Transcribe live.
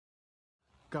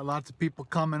Got lots of people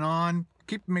coming on,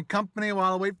 keeping me company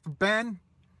while I wait for Ben.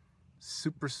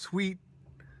 Super sweet.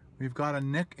 We've got a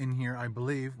Nick in here, I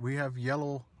believe. We have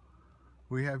Yellow.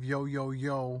 We have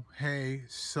Yo. Hey,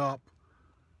 sup.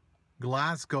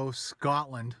 Glasgow,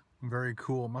 Scotland. Very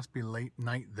cool. Must be late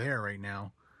night there right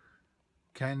now.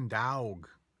 Ken Dowg.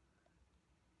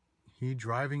 He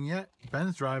driving yet?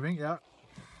 Ben's driving, yeah.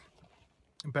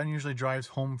 Ben usually drives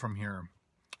home from here.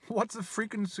 What's the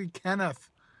frequency, Kenneth?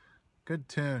 Good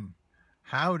tune.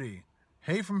 Howdy.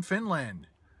 Hey from Finland.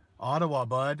 Ottawa,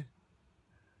 bud.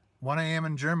 1 a.m.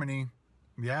 in Germany.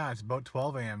 Yeah, it's about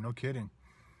 12 a.m. No kidding.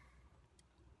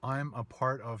 I'm a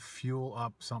part of Fuel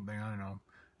Up something. I don't know.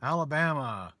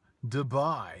 Alabama.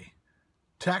 Dubai.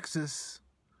 Texas.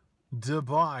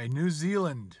 Dubai. New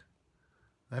Zealand.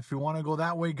 If you want to go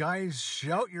that way, guys,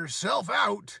 shout yourself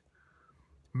out.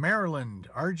 Maryland.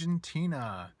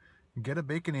 Argentina. Get a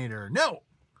Baconator. No!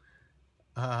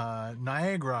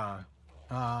 Niagara.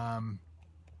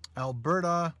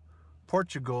 Alberta.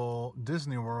 Portugal,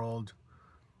 Disney World,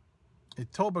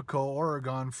 Etobicoke,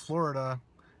 Oregon, Florida,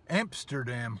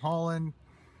 Amsterdam, Holland,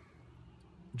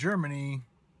 Germany,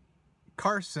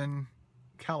 Carson,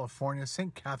 California,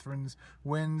 St. Catharines,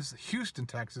 Winds, Houston,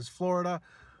 Texas, Florida,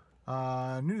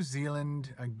 New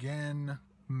Zealand, again,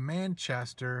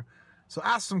 Manchester. So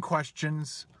ask some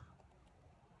questions.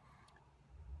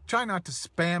 Try not to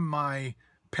spam my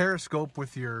Periscope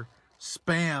with your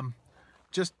spam.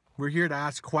 Just we're here to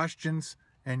ask questions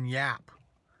and yap.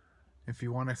 If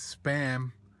you want to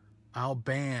spam, I'll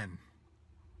ban.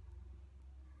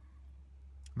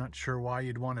 Not sure why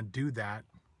you'd want to do that.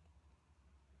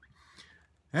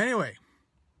 Anyway,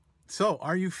 so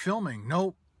are you filming?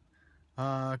 Nope.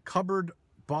 Cupboard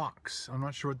box. I'm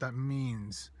not sure what that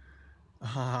means.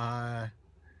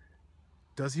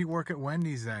 Does he work at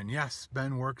Wendy's then? Yes,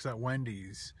 Ben works at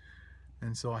Wendy's.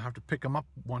 And so I have to pick him up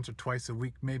once or twice a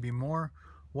week, maybe more.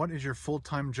 What is your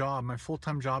full-time job? My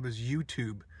full-time job is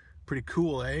YouTube. Pretty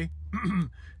cool, eh?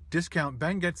 Discount.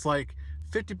 Ben gets like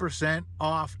 50%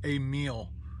 off a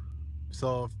meal.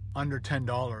 So under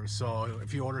 $10. So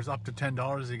if he orders up to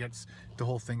 $10, he gets the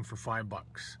whole thing for $5.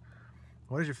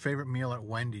 What is your favorite meal at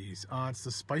Wendy's? It's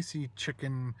the spicy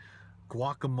chicken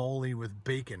guacamole with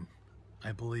bacon,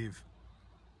 I believe.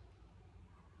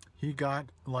 He got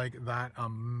like that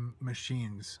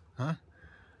machines, huh?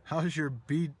 How's your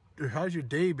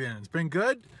day been? It's been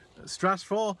good,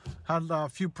 stressful, had a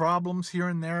few problems here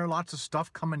and there, lots of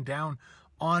stuff coming down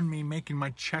on me, making my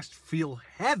chest feel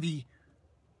heavy.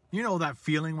 You know that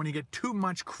feeling when you get too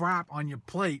much crap on your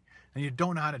plate and you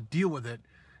don't know how to deal with it,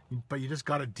 but you just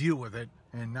got to deal with it.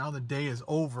 And now the day is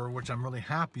over, which I'm really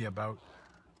happy about.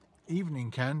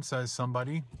 Evening, Ken, says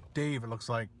somebody. Dave, it looks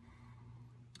like.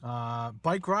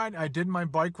 Bike ride. I did my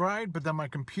bike ride, but then my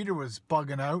computer was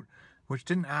bugging out, which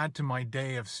didn't add to my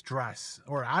day of stress,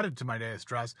 or added to my day of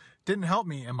stress. Didn't help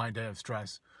me in my day of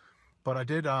stress. But I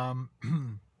did, how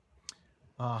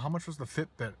much was the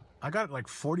Fitbit? I got it like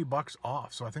 $40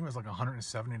 off, so I think it was like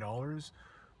 $170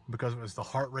 because it was the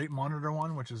heart rate monitor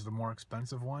one, which is the more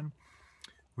expensive one.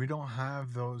 We don't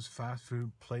have those fast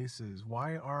food places.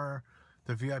 Why are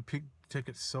the VIP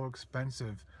tickets so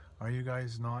expensive? Are you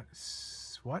guys not,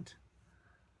 what?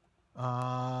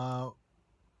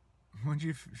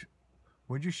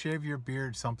 Would you shave your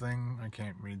beard? Something, I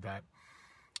can't read that.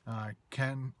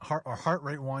 Heart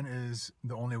rate one is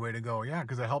the only way to go. Yeah,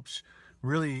 because it helps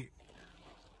really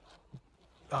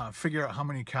figure out how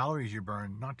many calories you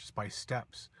burn, not just by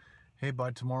steps. Hey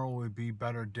bud, tomorrow will be a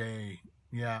better day.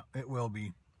 Yeah, it will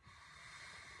be.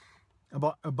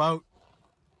 About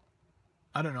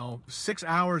I don't know, 6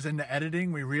 hours into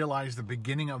editing, we realized the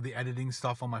beginning of the editing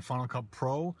stuff on my Final Cut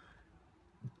Pro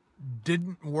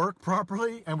didn't work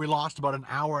properly, and we lost about an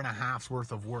hour and a half's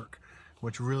worth of work,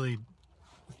 which really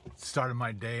started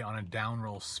my day on a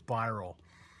downward spiral.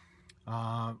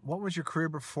 What was your career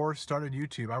before started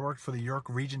YouTube? I worked for the York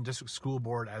Region District School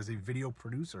Board as a video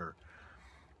producer.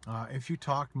 If you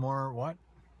talked more, what?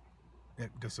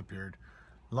 It disappeared.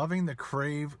 Loving the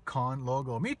Crave Con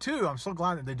logo. Me too. I'm so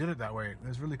glad that they did it that way. It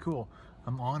was really cool.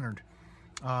 I'm honored.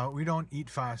 We don't eat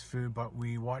fast food, but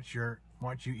we watch you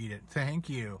eat it. Thank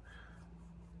you.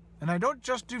 And I don't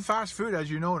just do fast food,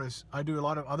 as you notice. I do a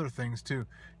lot of other things too.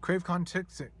 CraveCon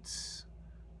tickets.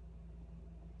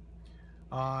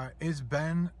 Is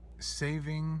Ben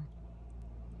saving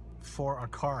for a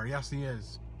car? Yes, he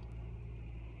is.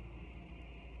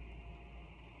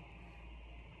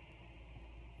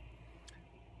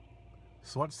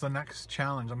 So what's the next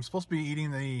challenge? I'm supposed to be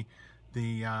eating the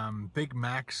Big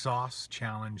Mac sauce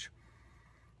challenge.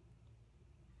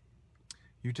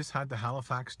 You just had the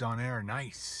Halifax Donair.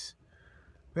 Nice.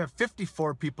 We have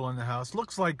 54 people in the house.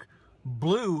 Looks like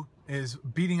Blue is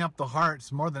beating up the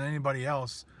hearts more than anybody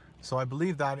else. So I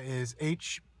believe that is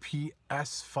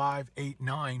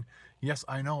HPS589. Yes,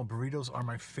 I know. Burritos are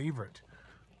my favorite.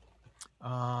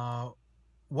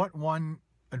 What one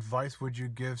advice would you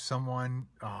give someone?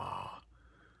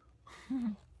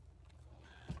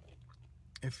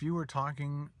 If you were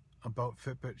talking about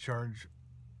Fitbit charge,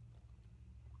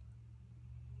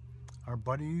 our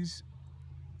buddies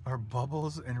are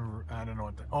Bubbles and I don't know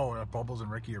what are Bubbles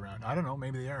and Ricky around? I don't know,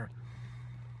 maybe they are.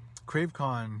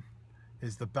 CraveCon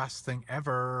is the best thing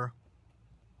ever.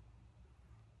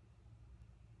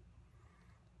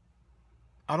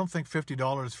 I don't think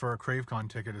 $50 for a CraveCon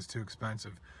ticket is too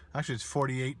expensive. Actually, it's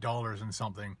 $48 and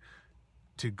something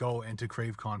to go into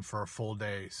CraveCon for a full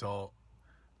day. So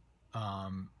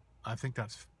I think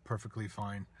that's perfectly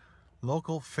fine.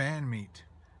 Local fan meet.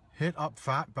 Hit up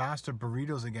Fat Bastard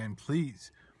Burritos again,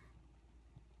 please.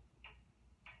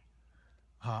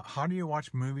 How do you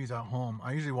watch movies at home?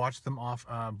 I usually watch them off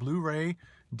Blu-ray,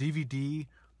 DVD,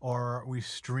 or we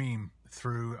stream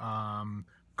through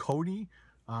Kodi.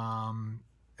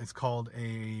 It's called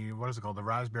what is it called? The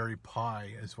Raspberry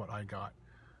Pi is what I got.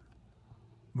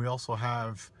 We also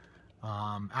have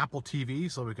Apple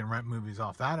TV, so we can rent movies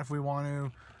off that if we want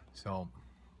to. So,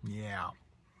 yeah.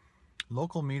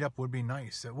 Local meetup would be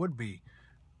nice. It would be.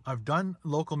 I've done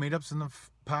local meetups in the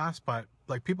past, but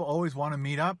like people always want to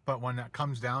meet up, but when it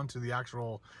comes down to the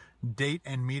actual date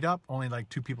and meetup, only like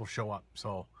 2 people show up.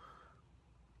 So,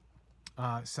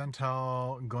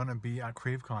 Centel gonna be at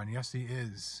CraveCon. Yes, he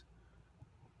is.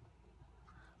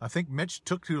 I think Mitch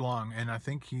took too long, and I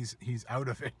think he's out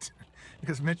of it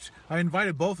because Mitch. I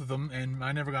invited both of them, and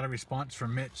I never got a response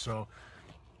from Mitch. So,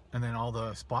 and then all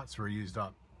the spots were used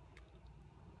up.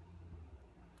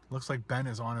 Looks like Ben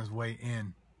is on his way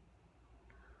in.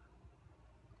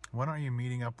 When are you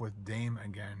meeting up with Dame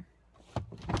again?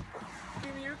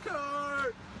 Give me your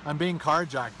car! I'm being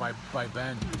carjacked by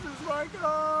Ben. This is my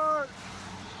car!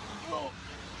 Oh.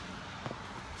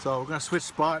 So we're gonna switch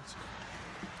spots.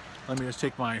 Let me just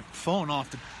take my phone off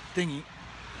the thingy.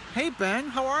 Hey Ben,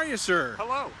 how are you, sir?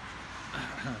 Hello.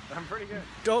 I'm pretty good.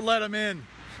 Don't let him in.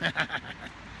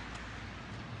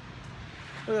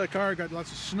 Look at the car, got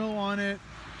lots of snow on it.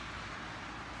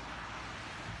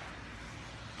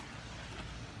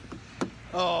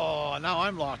 Oh, now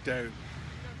I'm locked out.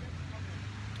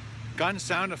 Gun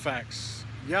sound effects.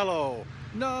 Yellow.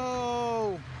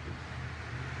 No.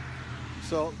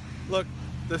 So, look,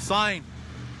 the sign.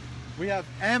 We have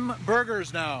M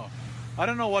Burgers now. I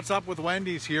don't know what's up with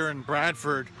Wendy's here in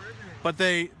Bradford, but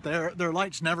their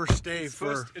lights never stay it's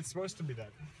supposed to be that.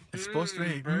 It's supposed to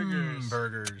be burgers.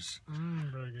 Burgers.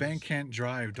 Burgers. Ben can't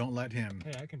drive. Don't let him.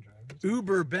 Hey, I can drive.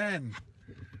 Uber Ben.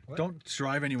 What? Don't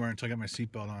drive anywhere until I get my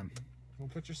seatbelt on. Well,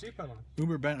 put your seatbelt on.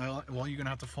 Uber Ben. Well, you're gonna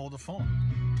have to fold the phone.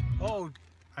 Oh,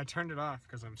 I turned it off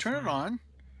because I'm. Turn it on.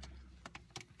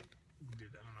 Dude,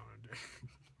 I don't know what to do.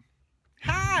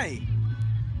 Hi.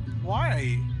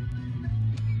 Why?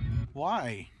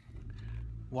 Why?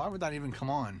 Why would that even come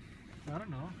on? I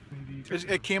don't know. Maybe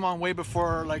It came on way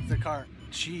before like the car.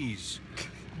 Jeez.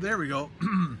 There we go.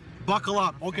 Buckle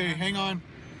up. Okay, hang on.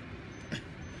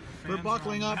 We're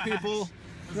buckling up, people.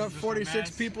 We got 46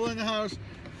 people in the house,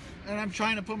 and I'm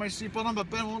trying to put my seatbelt on,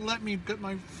 but Ben won't let me get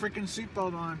my freaking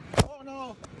seatbelt on. Oh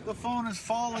no, the phone is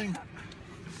falling.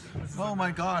 Oh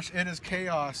my gosh, it is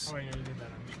chaos. Oh, yeah, you did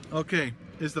that. Okay,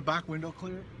 is the back window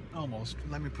clear? Almost.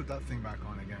 Let me put that thing back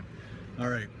on again. All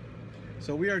right.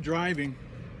 So we are driving.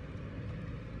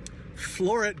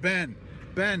 Floor it, Ben.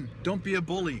 Ben, don't be a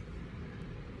bully.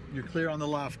 You're clear on the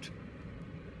left.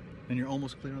 And you're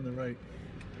almost clear on the right.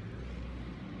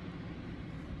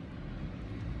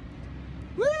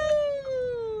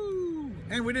 Woo!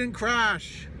 And we didn't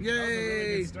crash. Yay! That was a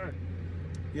really good start.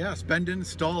 Yes, Ben didn't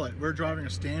stall it. We're driving a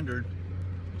standard.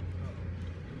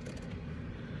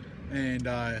 And,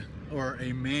 or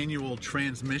a manual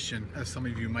transmission, as some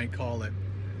of you might call it.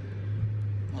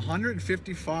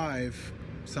 155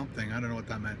 something, I don't know what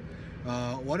that meant.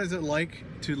 What is it like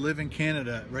to live in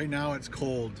Canada? Right now it's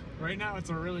cold. Right now it's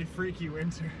a really freaky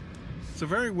winter. It's a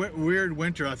very weird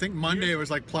winter. I think Monday it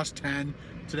was like plus 10.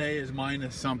 Today is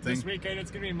minus something. This weekend it's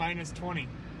going to be minus 20.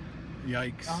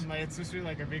 Yikes. It's supposed to be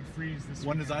like a big freeze this weekend.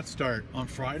 When does that start? On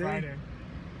Friday? Friday.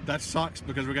 That sucks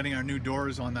because we're getting our new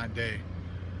doors on that day.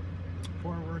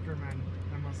 Poor worker, man.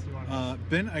 I must do one.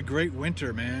 Been a great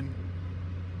winter, man.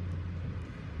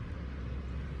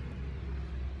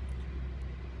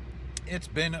 It's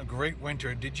been a great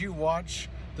winter. Did you watch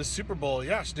the Super Bowl?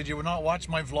 Yes. Did you not watch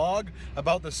my vlog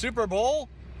about the Super Bowl?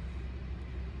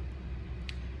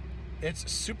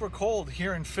 It's super cold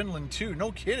here in Finland too.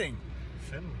 No kidding.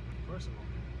 Finland, of course it will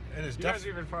be. It is You guys are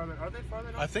even farther. Are they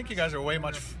farther north? I think you guys are way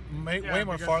more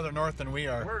because farther north than we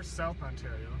are. We're South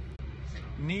Ontario. So.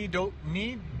 Knee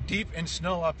deep in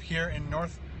snow up here in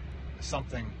North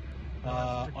something,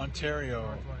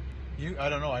 Ontario. I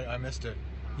don't know. I missed it.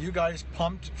 You guys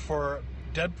pumped for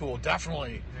Deadpool,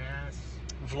 definitely. Yes.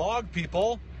 Vlog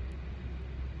people.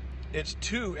 It's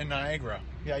 2 in Niagara.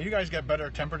 Yeah, you guys get better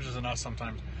temperatures than us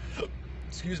sometimes.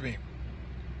 Excuse me.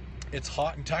 It's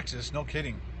hot in Texas, no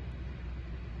kidding.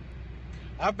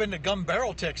 I've been to Gun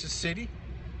Barrel, Texas City.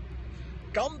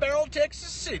 Gun Barrel, Texas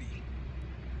City.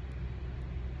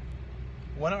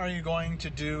 When are you going to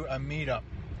do a meetup?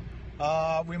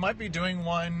 We might be doing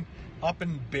one up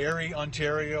in Barrie,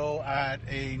 Ontario at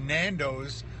a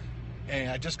Nando's. And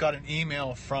I just got an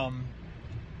email from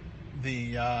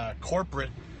the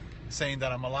corporate saying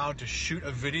that I'm allowed to shoot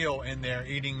a video in there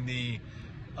eating the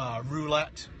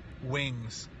roulette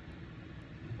wings.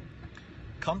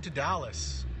 Come to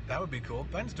Dallas. That would be cool.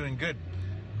 Ben's doing good.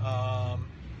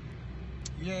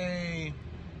 Yay.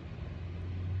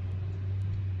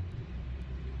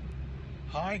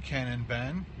 Hi, Ken and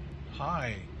Ben.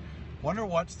 Hi. Wonder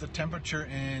what's the temperature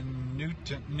in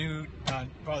Newton.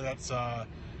 Oh, that's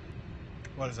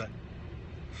what is that?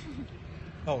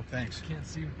 Oh, thanks. Can't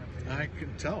see with that. I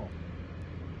can tell.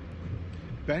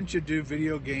 Ben should do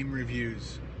video game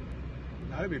reviews.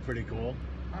 That'd be pretty cool.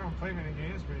 I don't play many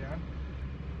games, but yeah.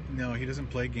 No, he doesn't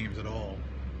play games at all.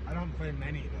 I don't play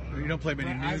many though. You don't play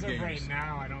many new as games. Of right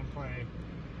now, I don't play.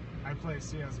 I play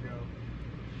CS:GO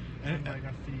and like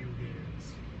a few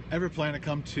games. Ever plan to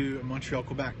come to Montreal,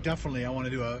 Quebec? Definitely. I want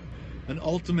to do an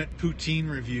ultimate poutine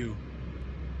review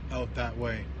out that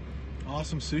way.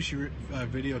 Awesome sushi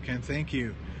video, Ken. Thank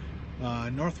you.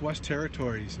 Northwest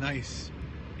Territories. Nice.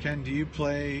 Ken, do you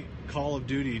play Call of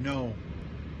Duty? No.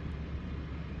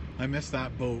 I missed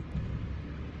that boat.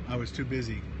 I was too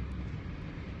busy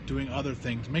doing other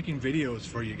things, making videos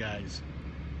for you guys.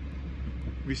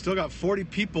 We still got 40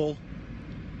 people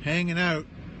hanging out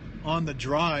on the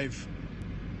drive.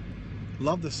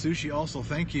 Love the sushi also.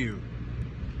 Thank you.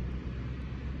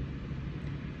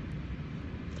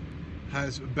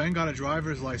 Has Ben got a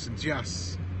driver's license?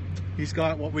 Yes. He's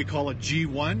got what we call a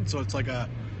G1, so it's like a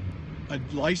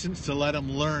license to let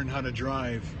him learn how to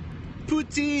drive.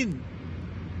 Poutine!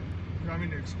 You want me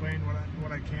to explain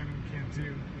what I can and can't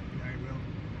do? Yeah, I will.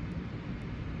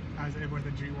 As with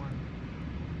a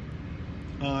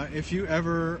G1. If you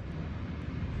ever...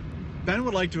 Ben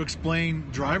would like to explain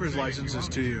driver's licenses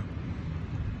to you.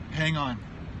 Hang on.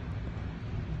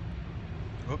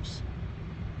 Oops.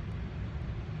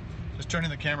 Just turning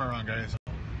the camera around, guys.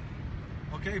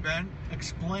 Okay, Ben,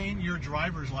 explain your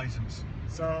driver's license.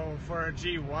 So for a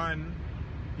G1,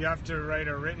 you have to write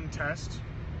a written test.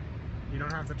 You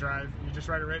don't have to drive, you just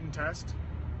write a written test.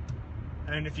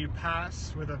 And if you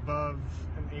pass with above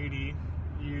an 80,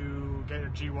 you get your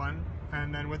G1.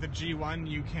 And then with a G1,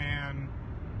 you can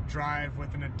drive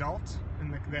with an adult.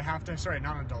 And they have to, sorry,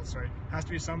 not an adult, sorry. It has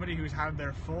to be somebody who's had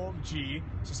their full G,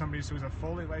 so somebody who's a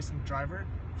fully licensed driver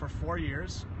for 4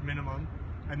 years minimum.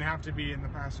 And they have to be in the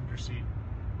passenger seat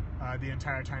the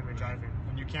entire time you're driving.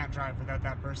 And you can't drive without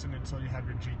that person until you have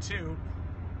your G2.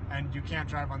 And you can't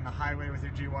drive on the highway with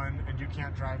your G1, and you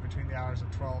can't drive between the hours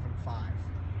of 12 and 5.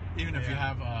 Even if you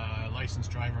have a licensed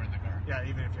driver in the car. Yeah,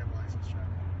 even if you have a licensed driver.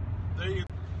 There you go.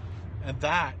 And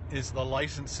that is the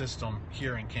license system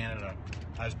here in Canada.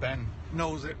 As Ben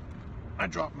knows it. I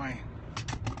dropped my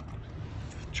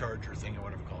charger thing or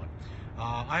whatever you call it.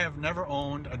 I have never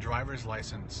owned a driver's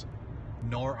license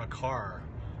nor a car.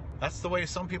 That's the way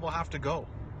some people have to go.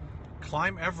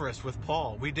 Climb Everest with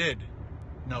Paul. We did.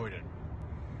 No, we didn't.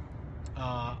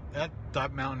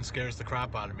 That mountain scares the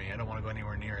crap out of me. I don't want to go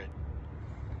anywhere near it.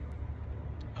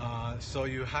 So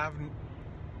you have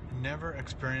never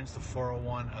experienced the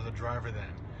 401 as a driver then?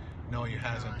 No, he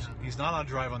hasn't. He's not allowed to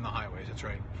drive on the highways, that's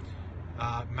right.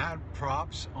 Mad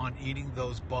props on eating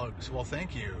those bugs. Well,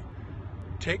 thank you.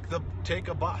 Take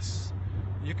a bus.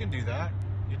 You can do that.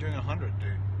 You're doing 100,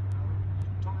 dude.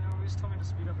 Always told me to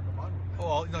speed up at the bottom.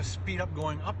 Oh, well, speed up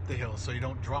going up the hill so you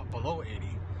don't drop below 80.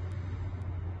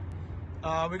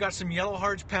 We got some yellow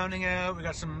hearts pounding out. We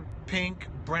got some pink,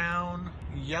 brown,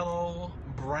 yellow,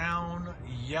 brown,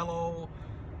 yellow.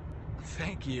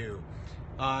 Thank you.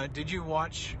 Did you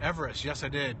watch Everest? Yes, I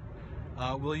did.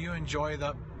 Will you enjoy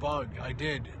the bug? I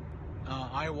did.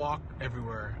 I walk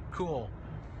everywhere. Cool.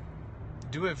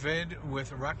 Do a vid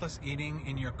with reckless eating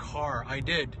in your car. I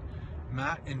did.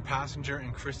 Matt in passenger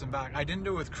and Chris in back. I didn't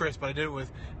do it with Chris, but I did it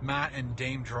with Matt and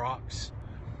Dame Drops.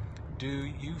 Do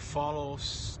you follow?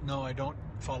 No, I don't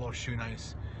follow Shoe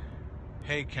Nice.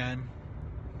 Hey, Ken.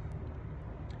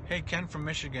 Hey, Ken from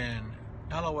Michigan.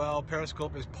 LOL,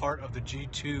 Periscope is part of the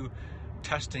G2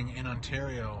 testing in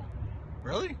Ontario.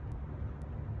 Really?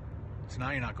 So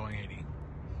now you're not going 80.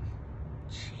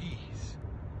 Jeez.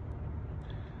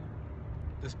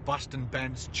 This bustin'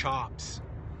 Ben's chops.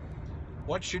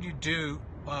 What should you do?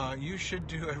 You should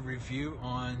do a review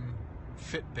on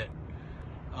Fitbit.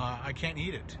 I can't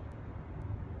eat it.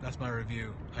 That's my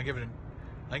review. I give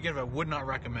it a would not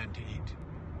recommend to eat.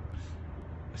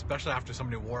 Especially after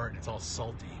somebody wore it, it's all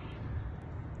salty.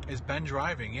 Is Ben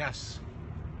driving? Yes.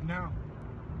 No.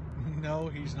 No,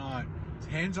 he's not.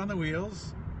 Hands on the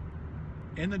wheels,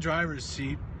 in the driver's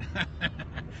seat.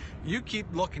 You keep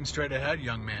looking straight ahead,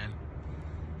 young man.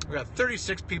 We got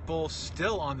 36 people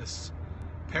still on this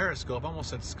Periscope. Almost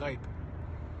said Skype.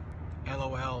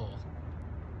 LOL.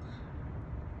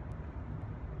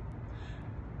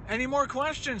 Any more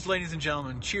questions, ladies and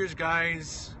gentlemen? Cheers,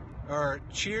 guys. Or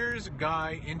cheers,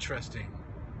 guy, interesting.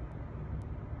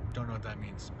 Don't know what that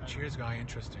means. Cheers, guy,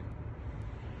 interesting.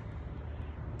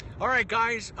 All right,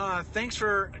 guys. Thanks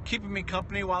for keeping me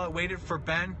company while I waited for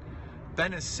Ben.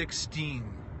 Ben is 16.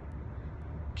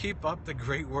 Keep up the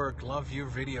great work. Love your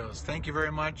videos. Thank you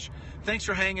very much. Thanks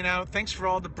for hanging out. Thanks for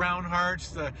all the brown hearts,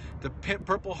 the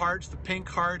purple hearts, the pink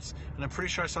hearts, and I'm pretty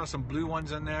sure I saw some blue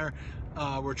ones in there.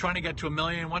 We're trying to get to 1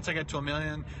 million. Once I get to 1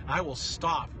 million, I will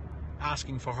stop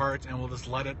asking for hearts and we'll just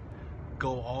let it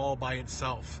go all by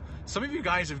itself. Some of you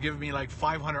guys have given me like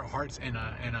 500 hearts in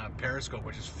a Periscope,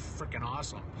 which is freaking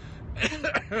awesome.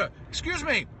 Excuse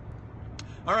me.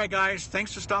 All right, guys.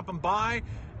 Thanks for stopping by.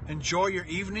 Enjoy your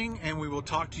evening, and we will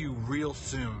talk to you real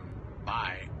soon.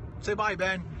 Bye. Say bye,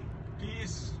 Ben.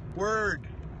 Peace. Word.